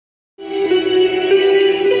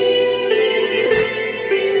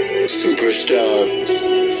Superstar.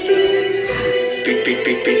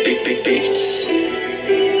 Big beats.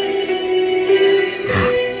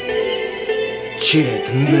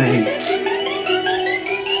 Checkmate.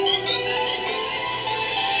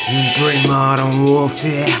 You bring modern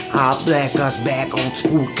warfare, our black us back on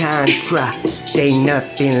school contra. They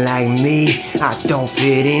nothing like me, I don't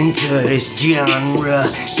fit into this genre.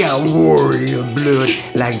 Got warrior blood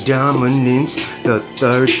like dominance, the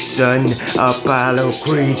third son, Apollo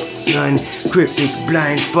Creed's son. Cryptic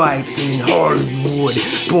blind fight in Hollywood,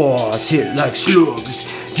 bars hit like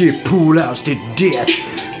slugs, get pulled out to death.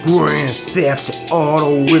 Grand theft,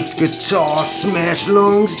 auto whips, guitar, smash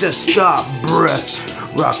lungs to stop breaths.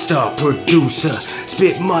 Rockstar producer,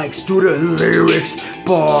 spit mics through the lyrics.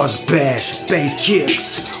 Bars bash, bass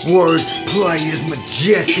kicks, word play is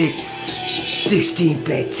majestic. 16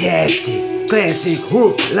 fantastic, classic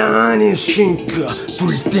hook, line and sinker.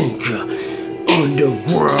 Free thinker,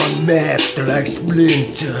 underground master like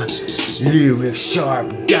Splinter. Lyrics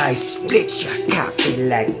sharp, dice split your copy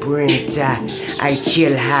like printer. I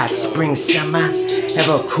chill hot spring summer, have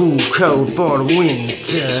a cool coat for the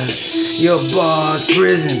winter. Your bars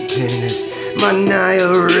prison pinners, my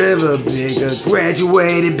Nile River bigger.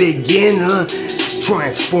 Graduated beginner,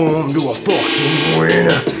 transformed to a fucking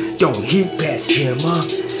winner. Don't heat past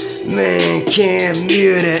simmer, man can't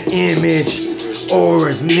mirror the image or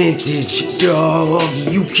its mintage, dog.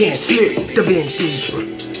 You can't slip the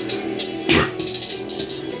vintage.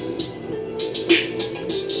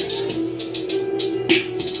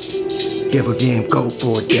 Devil damn go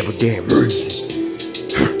for a devil damn reason.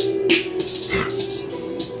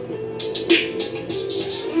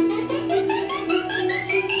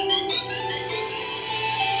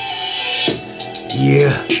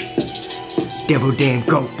 Yeah, devil damn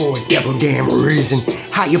go for a devil damn reason.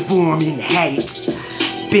 How you forming hate?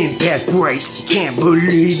 Been past great, can't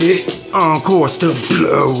believe it. On course to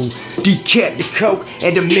blow. Decap the coke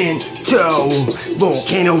at the mental.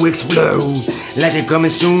 Volcano explode. Like they're coming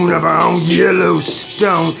soon of our own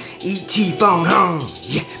Yellowstone. E.T. phone home.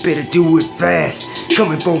 Yeah, better do it fast.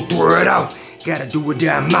 Coming for threat out. Gotta do it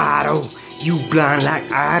that motto. You blind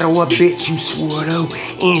like Idol, I bet you swore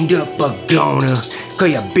end up a goner.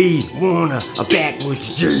 Cause you be wanna a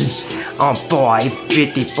backwards G. I'm 5,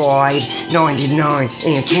 55, 99,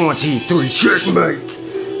 and 23. Checkmate.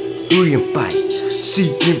 3 and 5.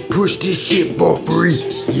 Seek and push this shit for free.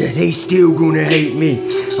 Yeah, they still gonna hate me.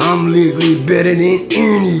 I'm legally better than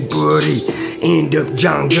anybody. End up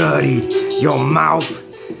John Gotti. Your mouth,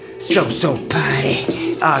 so potty.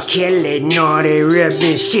 Kelly, naughty,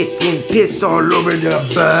 ribbon, shit and piss all over the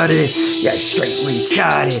body. Yeah, straight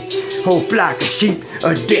retarded. Whole flock of sheep,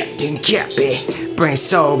 adept and cappy. Brain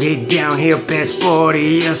soggy, downhill past 40.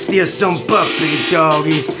 Yeah, still some puppy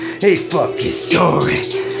doggies. Hey, fucking sorry.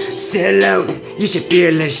 Sell out, you should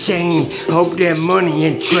feel ashamed. Hope that money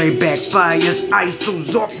and trade backfires.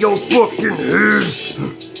 ISOs off your fucking head.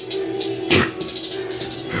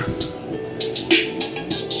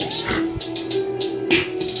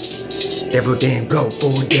 Devil damn go for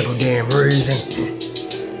a devil damn reason.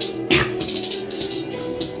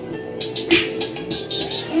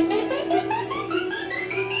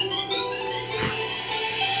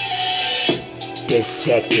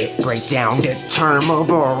 Dissect it, break down the term of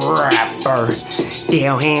a rapper.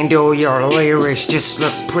 They'll handle your lyrics, just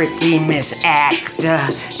look pretty, Miss Actor.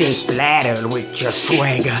 They flattered with your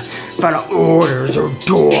swagger, but the orders are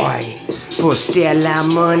die. For sell our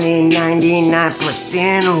money,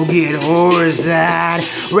 99% will get horrified.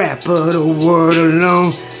 Rapper the word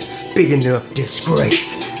alone, big enough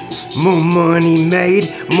disgrace. More money made,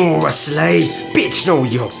 more a slave. Bitch, know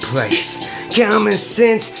your place. Common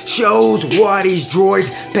sense shows why these droids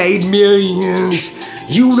paid millions.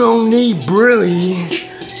 You don't need brilliance.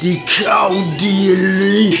 The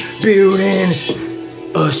cordially building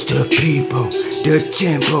us the people, the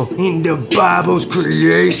temple in the Bible's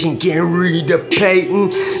creation. Can't read the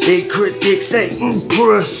patent. They critic Satan,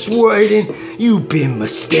 persuading you've been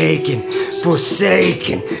mistaken,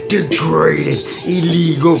 forsaken, degraded,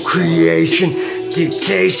 illegal creation,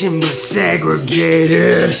 dictation but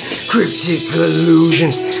segregated, cryptic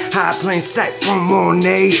illusions, high plain sight from all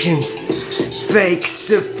nations, fake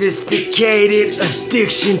sophisticated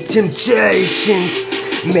addiction temptations.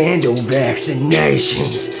 Mando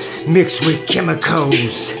vaccinations mixed with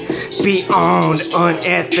chemicals beyond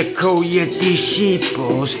unethical, yet these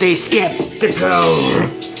sheeples stay skeptical.